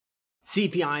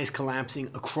CPI is collapsing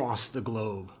across the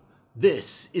globe.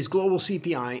 This is global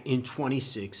CPI in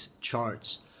 26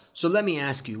 charts. So let me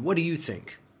ask you, what do you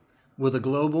think? Will the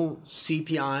global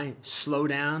CPI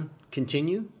slowdown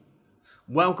continue?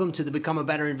 Welcome to the Become a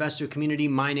Better Investor community.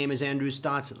 My name is Andrew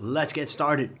Stotz. Let's get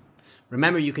started.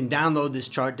 Remember, you can download this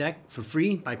chart deck for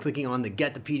free by clicking on the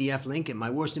Get the PDF link at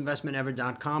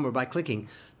myworstinvestmentever.com or by clicking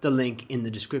the link in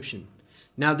the description.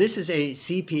 Now, this is a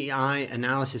CPI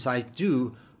analysis I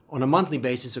do on a monthly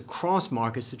basis across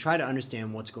markets to try to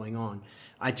understand what's going on.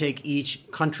 I take each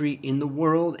country in the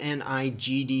world and I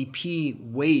GDP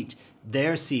weight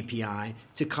their CPI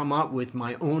to come up with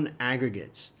my own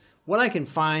aggregates. What I can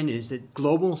find is that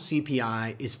global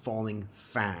CPI is falling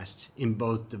fast in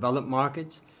both developed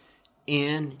markets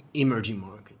and emerging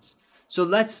markets. So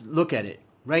let's look at it.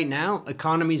 Right now,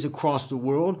 economies across the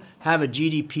world have a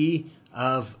GDP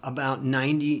of about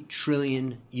 90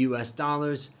 trillion US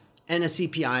dollars and a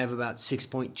CPI of about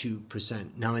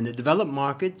 6.2%. Now, in the developed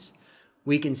markets,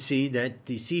 we can see that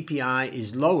the CPI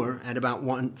is lower at about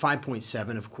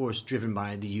 5.7, of course, driven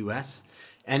by the US.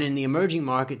 And in the emerging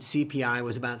markets, CPI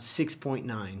was about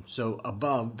 6.9, so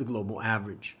above the global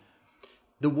average.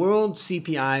 The world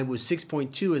CPI was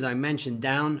 6.2, as I mentioned,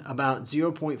 down about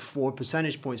 0.4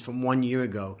 percentage points from 1 year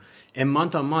ago. And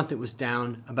month on month, it was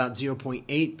down about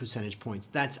 0.8 percentage points.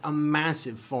 That's a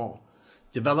massive fall.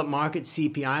 Developed market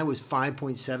CPI was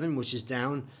 5.7, which is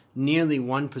down nearly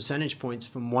 1 percentage points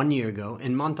from 1 year ago.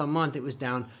 And month on month, it was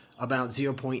down about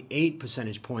 0.8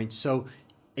 percentage points. So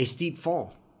a steep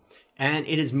fall. And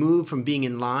it has moved from being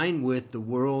in line with the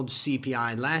world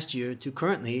CPI last year to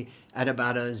currently at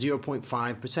about a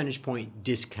 0.5 percentage point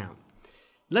discount.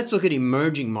 Let's look at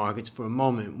emerging markets for a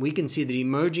moment. We can see that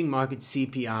emerging market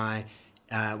CPI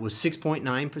was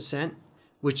 6.9%,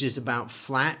 which is about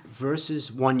flat versus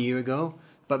 1 year ago.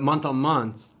 But month on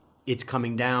month, it's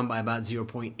coming down by about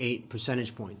 0.8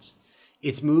 percentage points.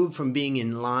 It's moved from being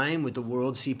in line with the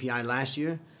world CPI last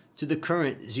year to the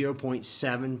current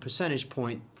 0.7 percentage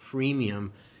point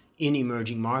premium in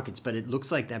emerging markets, but it looks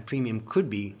like that premium could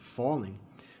be falling.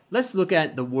 Let's look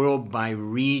at the world by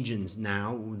regions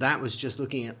now. That was just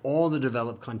looking at all the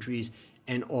developed countries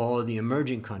and all the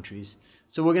emerging countries.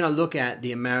 So we're going to look at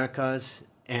the Americas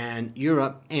and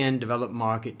Europe and developed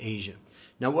market Asia.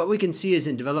 Now, what we can see is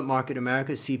in developed market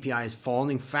America, CPI is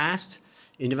falling fast.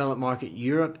 In developed market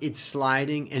Europe, it's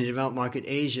sliding. And in developed market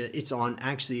Asia, it's on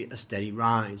actually a steady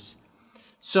rise.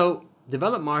 So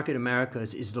developed market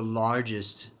Americas is the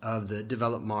largest of the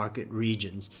developed market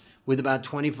regions with about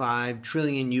 25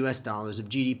 trillion US dollars of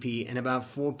GDP and about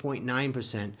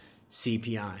 4.9%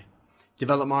 CPI.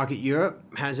 Developed market Europe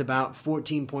has about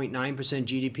 14.9%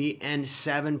 GDP and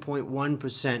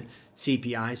 7.1%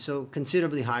 CPI, so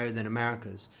considerably higher than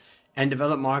America's. And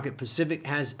developed market Pacific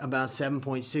has about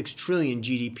 7.6 trillion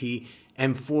GDP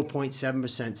and 4.7%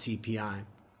 CPI.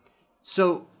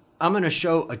 So I'm going to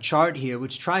show a chart here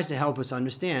which tries to help us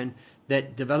understand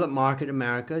that developed market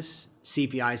America's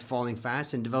CPI is falling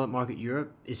fast and developed market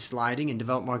Europe is sliding and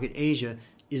developed market Asia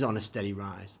is on a steady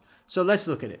rise. So let's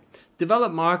look at it.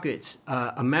 Developed markets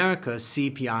America's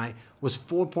CPI was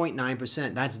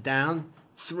 4.9%. That's down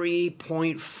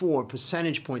 3.4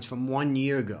 percentage points from 1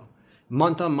 year ago.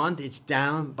 Month on month, it's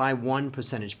down by 1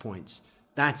 percentage points.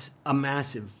 That's a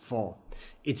massive fall.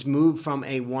 It's moved from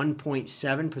a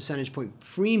 1.7 percentage point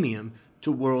premium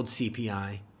to world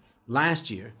CPI last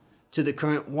year to the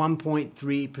current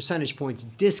 1.3 percentage points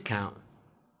discount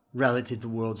relative to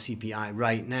world CPI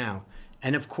right now.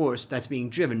 And of course, that's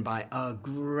being driven by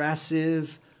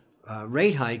aggressive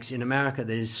rate hikes in America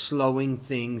that is slowing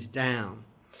things down.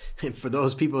 And for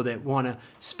those people that want to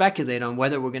speculate on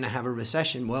whether we're going to have a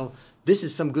recession, well, this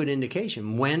is some good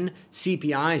indication. When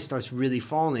CPI starts really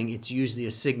falling, it's usually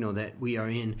a signal that we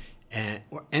are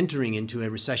or entering into a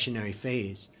recessionary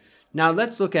phase. Now,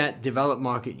 let's look at developed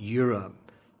market Europe.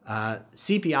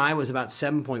 CPI was about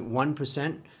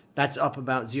 7.1%. That's up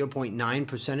about 0.9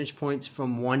 percentage points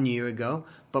from 1 year ago.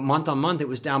 But month on month, it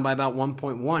was down by about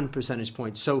 1.1 percentage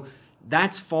points. So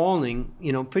that's falling,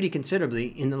 pretty considerably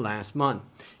in the last month.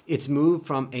 It's moved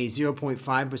from a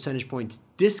 0.5 percentage points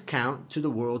discount to the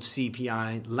world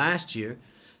CPI last year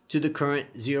to the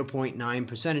current 0.9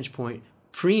 percentage point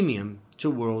premium to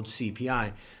world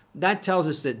CPI. That tells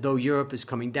us that though Europe is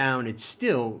coming down, it's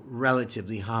still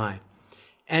relatively high.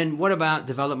 And what about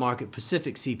developed market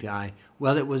Pacific CPI?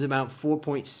 Well, it was about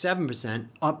 4.7%,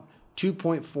 up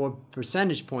 2.4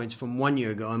 percentage points from 1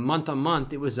 year ago. And month on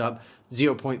month, it was up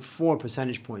 0.4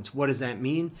 percentage points. What does that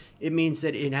mean? It means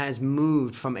that it has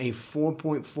moved from a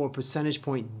 4.4 percentage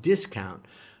point discount.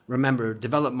 Remember,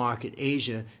 developed market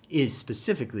Asia is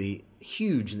specifically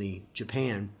hugely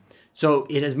Japan. So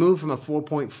it has moved from a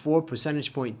 4.4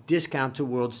 percentage point discount to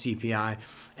world CPI,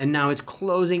 and now it's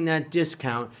closing that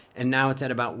discount, and now it's at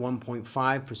about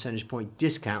 1.5 percentage point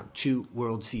discount to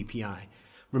world CPI.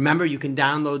 Remember, you can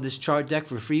download this chart deck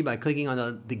for free by clicking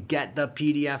on the Get the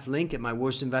PDF link at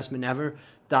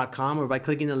myworstinvestmentever.com or by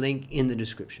clicking the link in the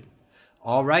description.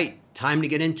 All right, time to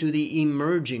get into the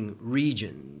emerging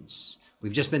regions.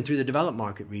 We've just been through the developed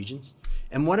market regions.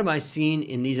 And what have I seen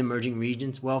in these emerging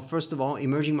regions? Well, first of all,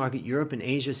 emerging market Europe and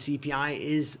Asia CPI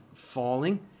is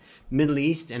falling. Middle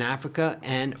East and Africa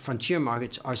and frontier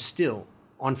markets are still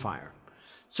on fire.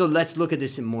 So let's look at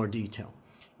this in more detail.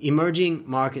 Emerging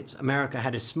markets, America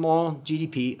had a small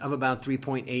GDP of about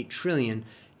 3.8 trillion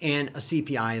and a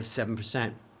CPI of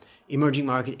 7%. Emerging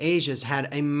market Asia's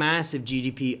had a massive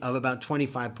GDP of about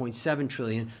 25.7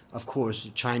 trillion. Of course,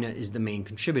 China is the main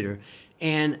contributor,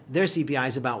 and their CPI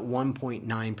is about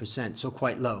 1.9%, so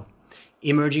quite low.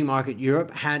 Emerging market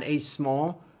Europe had a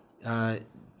small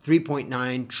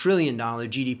 $3.9 trillion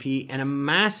GDP and a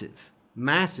massive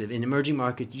in emerging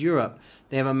market Europe,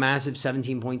 they have a massive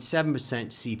 17.7%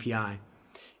 CPI.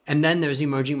 And then there's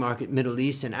emerging market Middle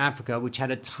East and Africa, which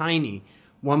had a tiny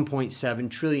 1.7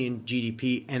 trillion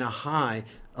GDP and a high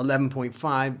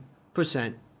 11.5%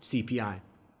 CPI.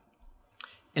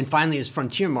 And finally, as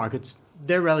frontier markets,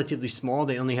 they're relatively small.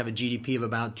 They only have a GDP of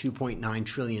about $2.9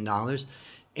 trillion,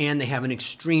 and they have an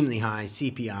extremely high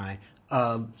CPI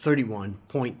of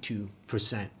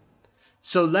 31.2%.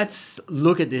 So let's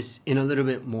look at this in a little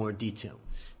bit more detail.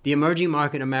 The emerging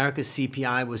market America's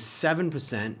CPI was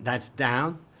 7%. That's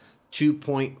down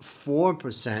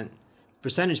 2.4%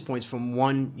 percentage points from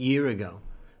 1 year ago.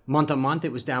 Month on month,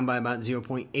 it was down by about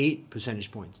 0.8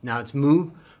 percentage points. Now it's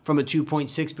moved from a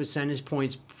 2.6 percentage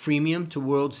points premium to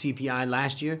world CPI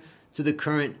last year to the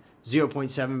current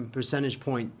 0.7 percentage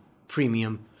point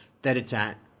premium that it's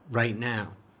at right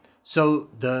now. So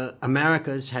the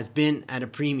Americas has been at a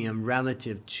premium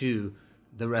relative to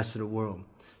the rest of the world.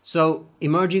 So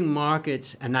emerging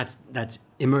markets, and that's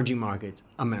emerging markets,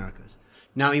 Americas.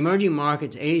 Now emerging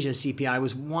markets Asia CPI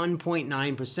was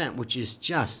 1.9%, which is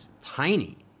just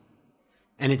tiny.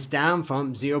 And it's down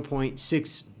from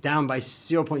down by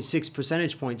 0.6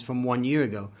 percentage points from 1 year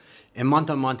ago. And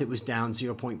month on month, it was down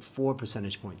 0.4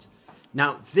 percentage points.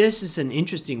 Now, this is an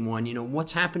interesting one. You know,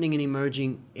 what's happening in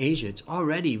emerging Asia? It's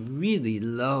already really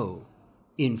low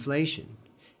inflation.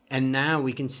 And now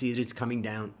we can see that it's coming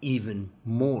down even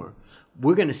more.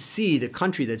 We're going to see the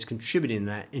country that's contributing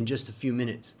that in just a few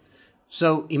minutes.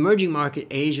 So emerging market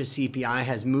Asia CPI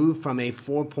has moved from a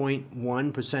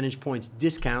 4.1 percentage points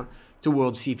discount to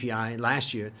world CPI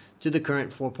last year to the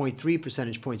current 4.3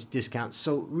 percentage points discount.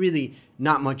 So really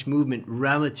not much movement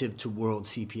relative to world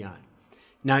CPI.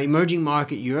 Now, emerging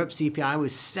market Europe CPI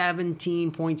was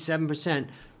 17.7%.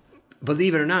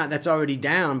 Believe it or not, that's already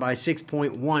down by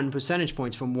 6.1 percentage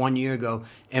points from 1 year ago.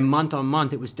 And month on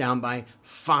month, it was down by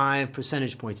 5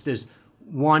 percentage points. There's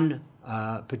one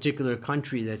particular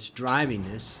country that's driving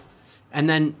this. And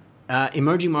then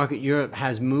emerging market Europe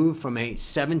has moved from a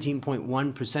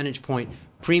 17.1 percentage point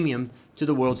premium to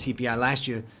the world CPI last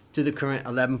year to the current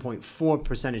 11.4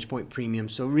 percentage point premium.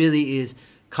 So really is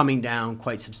coming down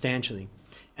quite substantially.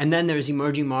 And then there's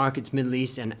emerging markets, Middle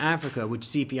East and Africa, which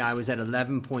CPI was at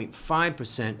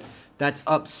 11.5%. That's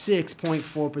up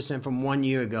 6.4% from 1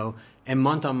 year ago. And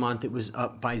month on month, it was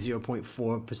up by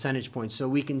 0.4 percentage points. So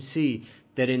we can see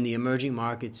that in the emerging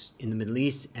markets in the Middle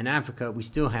East and Africa, we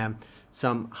still have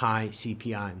some high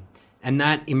CPI. And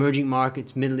that emerging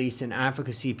markets, Middle East and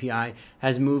Africa CPI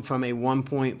has moved from a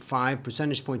 1.5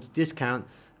 percentage points discount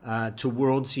to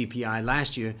world CPI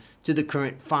last year to the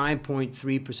current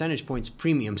 5.3 percentage points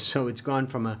premium. So it's gone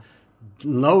from a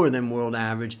lower than world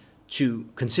average to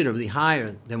considerably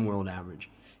higher than world average.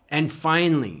 And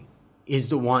finally is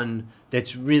the one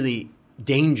that's really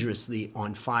dangerously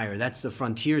on fire. That's the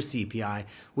frontier CPI,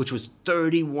 which was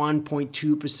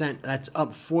 31.2%. That's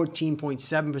up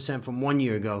 14.7% from 1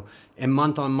 year ago. And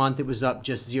month on month, it was up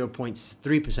just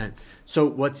 0.3%. So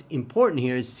what's important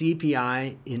here is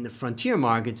CPI in the frontier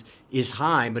markets is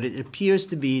high, but it appears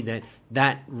to be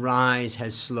that rise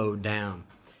has slowed down.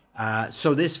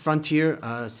 So this frontier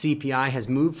CPI has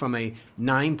moved from a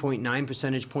 9.9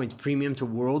 percentage points premium to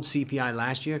world CPI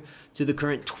last year to the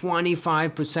current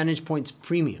 25 percentage points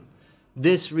premium.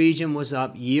 This region was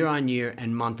up year on year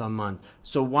and month on month.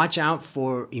 So watch out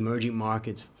for emerging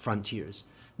markets frontiers.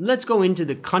 Let's go into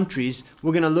the countries.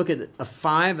 We're going to look at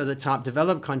 5 of the top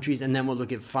developed countries, and then we'll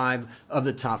look at 5 of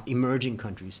the top emerging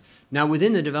countries. Now,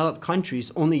 within the developed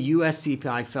countries, only U.S.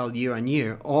 CPI fell year on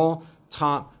year. All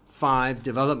top 5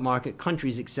 developed market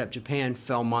countries except Japan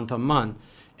fell month on month.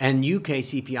 and UK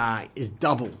CPI is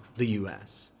double the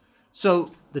US.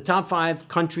 So the top 5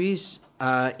 countries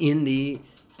in the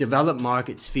developed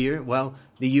market sphere, well,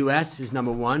 the US is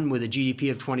number 1 with a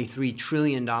GDP of $23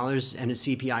 trillion and a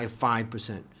CPI of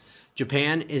 5%.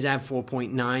 Japan is at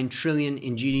 4.9 trillion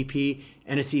in GDP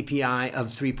and a CPI of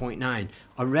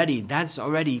 3.9. That's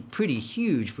already pretty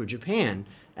huge for Japan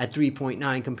at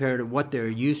 3.9 compared to what they're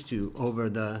used to over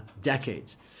the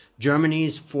decades.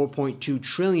 Germany's $4.2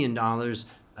 trillion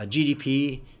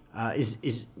GDP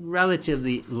is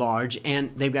relatively large,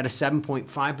 and they've got a 7.5%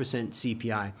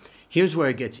 CPI. Here's where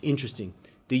it gets interesting.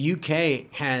 The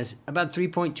UK has about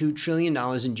 $3.2 trillion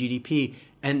in GDP,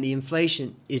 and the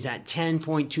inflation is at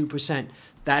 10.2%.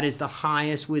 That is the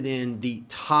highest within the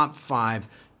top 5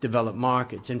 developed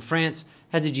markets. And France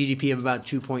has a GDP of about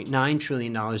 $2.9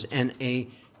 trillion, and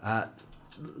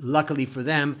luckily for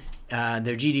them,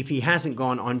 their GDP hasn't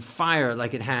gone on fire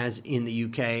like it has in the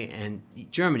UK and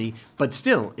Germany, but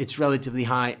still, it's relatively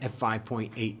high at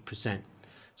 5.8%.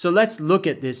 So let's look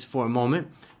at this for a moment.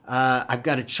 I've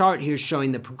got a chart here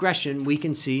showing the progression. We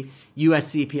can see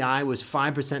US CPI was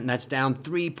 5%, and that's down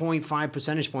 3.5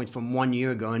 percentage points from 1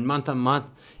 year ago. And month on month,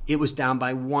 it was down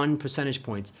by 1 percentage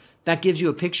point. That gives you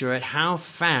a picture at how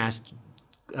fast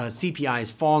CPI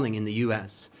is falling in the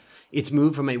US. It's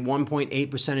moved from a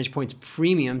 1.8 percentage points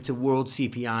premium to world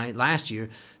CPI last year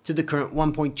to the current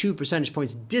 1.2 percentage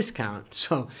points discount.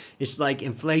 So it's like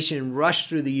inflation rushed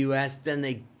through the US, then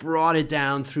they brought it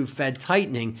down through Fed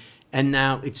tightening, and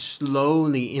now it's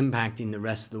slowly impacting the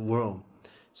rest of the world.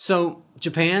 So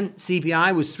Japan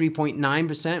CPI was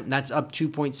 3.9%. That's up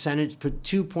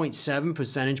 2.7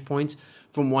 percentage points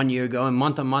from 1 year ago. And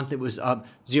month on month, it was up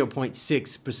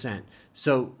 0.6%.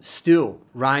 So still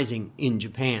rising in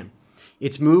Japan.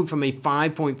 It's moved from a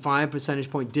 5.5 percentage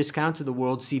point discount to the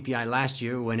world CPI last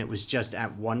year when it was just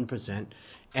at 1%.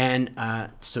 And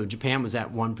so Japan was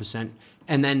at 1%.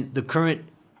 And then the current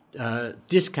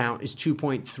discount is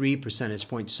 2.3 percentage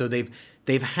points. So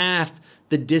they've halved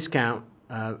the discount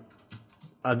of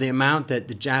the amount that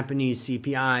the Japanese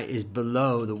CPI is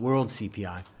below the world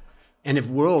CPI. And if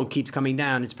world keeps coming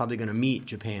down, it's probably going to meet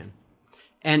Japan.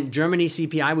 And Germany's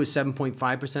CPI was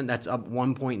 7.5%. That's up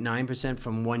 1.9%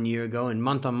 from 1 year ago. And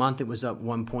month on month, it was up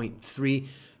 1.3.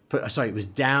 It was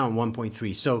down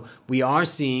 1.3. So we are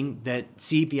seeing that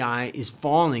CPI is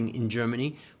falling in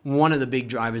Germany. One of the big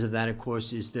drivers of that, of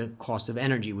course, is the cost of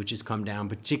energy, which has come down,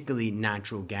 particularly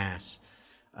natural gas.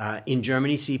 In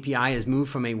Germany, CPI has moved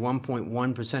from a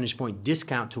 1.1 percentage point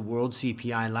discount to world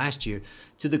CPI last year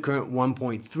to the current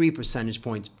 1.3 percentage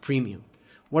points premium.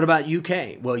 What about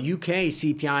UK? Well, UK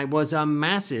CPI was a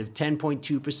massive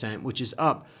 10.2%, which is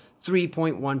up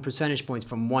 3.1 percentage points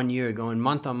from 1 year ago. And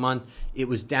month on month, it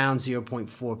was down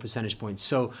 0.4 percentage points.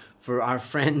 So for our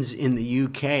friends in the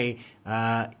UK,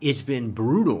 it's been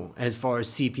brutal as far as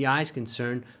CPI is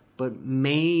concerned, but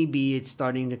maybe it's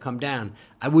starting to come down.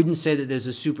 I wouldn't say that there's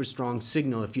a super strong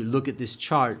signal. If you look at this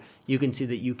chart, you can see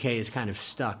that UK is kind of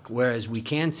stuck, whereas we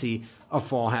can see a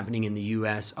fall happening in the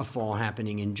US, a fall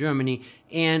happening in Germany,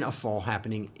 and a fall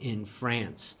happening in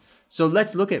France. So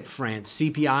let's look at France.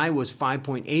 CPI was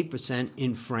 5.8%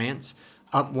 in France,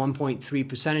 up 1.3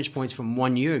 percentage points from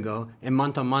 1 year ago, and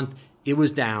month on month, it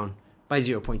was down by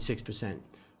 0.6%.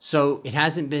 So it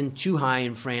hasn't been too high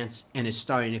in France, and it's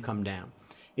starting to come down.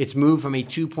 It's moved from a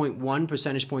 2.1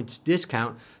 percentage points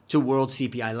discount to world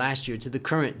CPI last year to the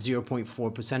current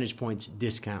 0.4 percentage points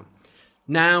discount.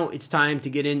 Now it's time to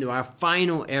get into our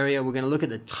final area. We're going to look at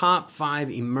the top 5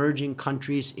 emerging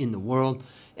countries in the world.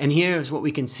 And here's what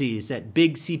we can see is that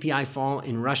big CPI fall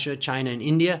in Russia, China, and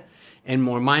India, and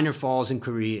more minor falls in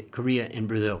Korea and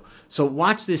Brazil. So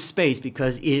watch this space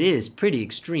because it is pretty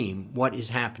extreme what is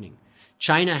happening.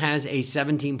 China has a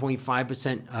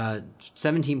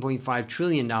 17.5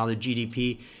 trillion dollar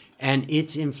GDP, and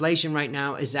its inflation right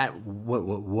now is at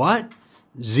what?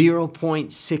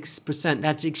 0.6%.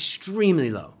 That's extremely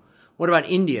low. What about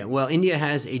India? Well, India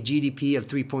has a GDP of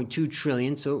 3.2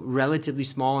 trillion, so relatively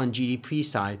small on GDP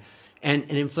side, and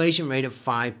an inflation rate of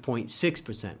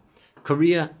 5.6%.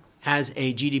 Korea has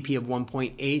a GDP of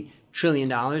 $1.8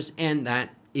 trillion, and that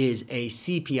is a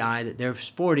CPI that they're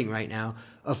sporting right now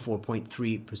of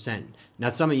 4.3%. Now,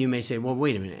 some of you may say, well,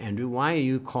 wait a minute, Andrew, why are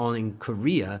you calling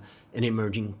Korea an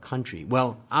emerging country?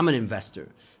 Well, I'm an investor.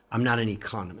 I'm not an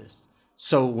economist.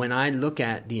 So when I look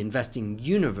at the investing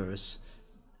universe,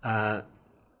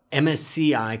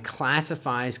 MSCI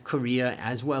classifies Korea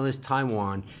as well as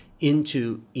Taiwan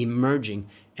into emerging.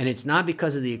 And it's not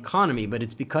because of the economy, but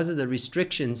it's because of the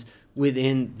restrictions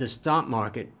within the stock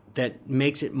market that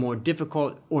makes it more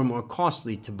difficult or more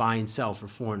costly to buy and sell for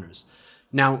foreigners.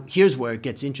 Now, here's where it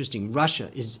gets interesting.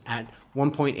 Russia is at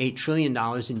 $1.8 trillion in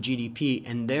GDP,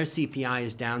 and their CPI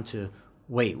is down to,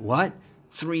 wait, what?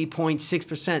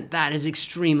 3.6%. That is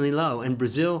extremely low. And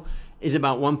Brazil is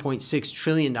about $1.6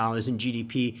 trillion in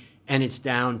GDP, and it's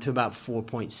down to about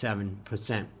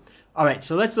 4.7%. All right,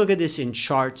 so let's look at this in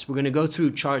charts. We're going to go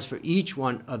through charts for each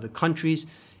one of the countries.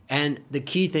 And the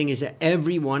key thing is that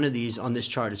every one of these on this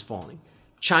chart is falling.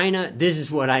 China, this is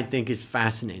what I think is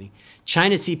fascinating.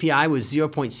 China's CPI was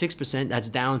 0.6%. That's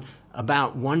down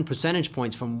about 1 percentage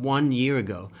points from 1 year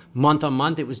ago. Month on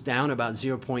month, it was down about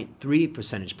 0.3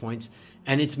 percentage points.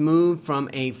 And it's moved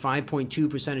from a 5.2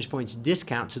 percentage points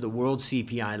discount to the world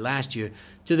CPI last year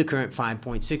to the current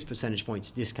 5.6 percentage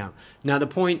points discount. Now, the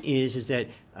point is that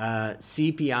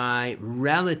CPI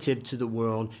relative to the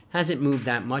world hasn't moved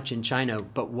that much in China.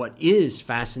 But what is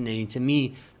fascinating to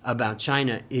me about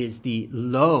China is the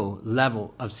low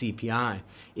level of CPI.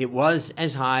 It was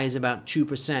as high as about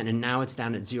 2%, and now it's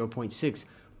down at 0.6.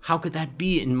 How could that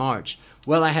be in March?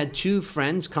 Well, I had two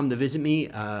friends come to visit me,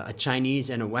 a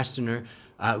Chinese and a Westerner,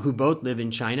 who both live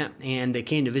in China, and they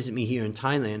came to visit me here in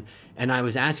Thailand, and I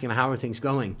was asking them, how are things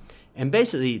going? And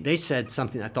basically, they said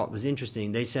something I thought was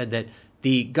interesting. They said that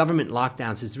the government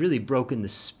lockdowns has really broken the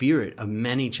spirit of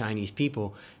many Chinese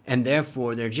people, and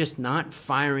therefore they're just not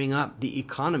firing up the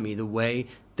economy the way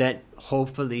that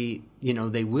hopefully,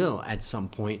 they will at some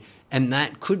point. And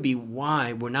that could be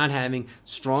why we're not having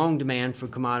strong demand for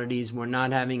commodities. We're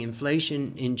not having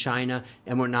inflation in China,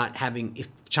 and we're not having, if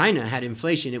China had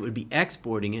inflation, it would be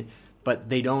exporting it, but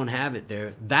they don't have it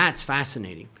there. That's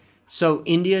fascinating. So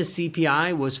India's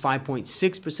CPI was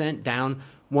 5.6%, down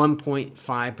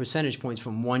 1.5 percentage points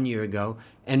from 1 year ago.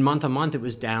 And month on month, it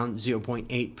was down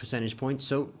 0.8 percentage points,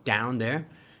 so down there.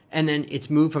 And then it's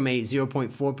moved from a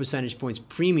 0.4 percentage points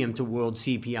premium to world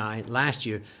CPI last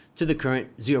year to the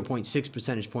current 0.6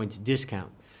 percentage points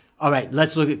discount. All right,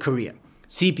 let's look at Korea.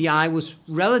 CPI was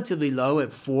relatively low at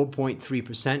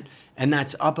 4.3%, and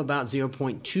that's up about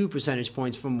 0.2 percentage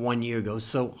points from 1 year ago,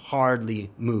 so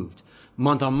hardly moved.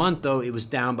 Month on month, though, it was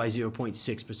down by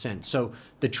 0.6%. So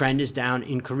the trend is down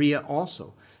in Korea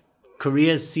also.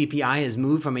 Korea's CPI has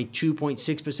moved from a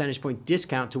 2.6 percentage point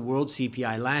discount to world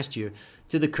CPI last year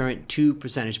to the current 2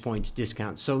 percentage points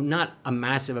discount. So not a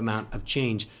massive amount of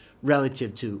change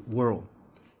relative to world.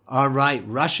 All right,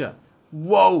 Russia.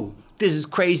 Whoa, this is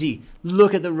crazy.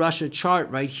 Look at the Russia chart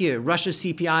right here. Russia's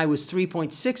CPI was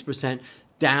 3.6%,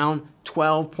 down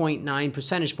 12.9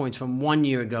 percentage points from 1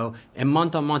 year ago. And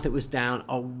month on month, it was down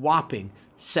a whopping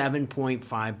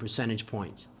 7.5 percentage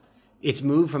points. It's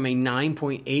moved from a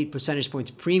 9.8 percentage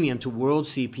points premium to world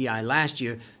CPI last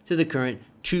year to the current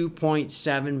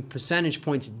 2.7 percentage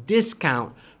points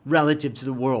discount relative to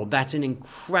the world. That's an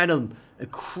incredibly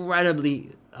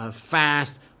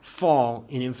fast fall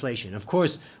in inflation. Of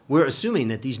course, we're assuming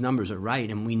that these numbers are right,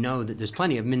 and we know that there's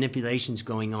plenty of manipulations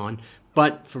going on.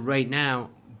 But for right now,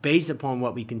 based upon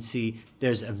what we can see,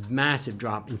 there's a massive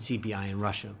drop in CPI in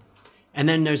Russia. And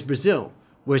then there's Brazil,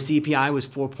 where CPI was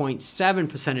 4.7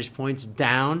 percentage points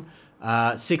down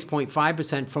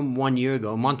 6.5% from 1 year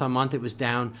ago. Month on month, it was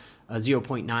down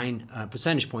 0.9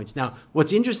 percentage points. Now,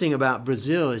 what's interesting about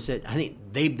Brazil is that I think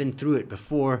they've been through it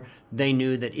before. They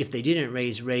knew that if they didn't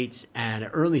raise rates at an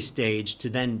early stage to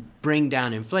then bring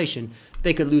down inflation,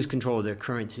 they could lose control of their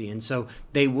currency. And so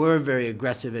they were very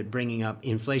aggressive at bringing up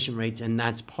inflation rates, and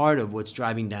that's part of what's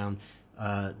driving down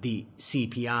the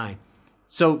CPI.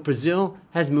 So Brazil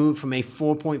has moved from a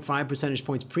 4.5 percentage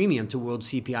points premium to world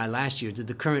CPI last year to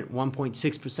the current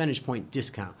 1.6 percentage point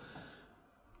discount.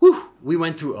 Whew, we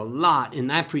went through a lot in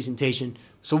that presentation.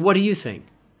 So what do you think?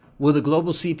 Will the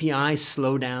global CPI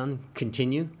slowdown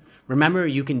continue? Remember,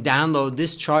 you can download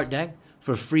this chart deck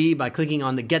for free by clicking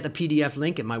on the Get the PDF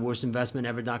link at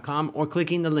myworstinvestmentever.com or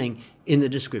clicking the link in the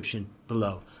description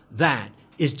below. That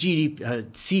is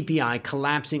CPI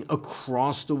collapsing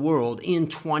across the world in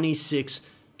 26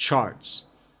 charts.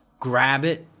 Grab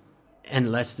it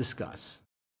and let's discuss.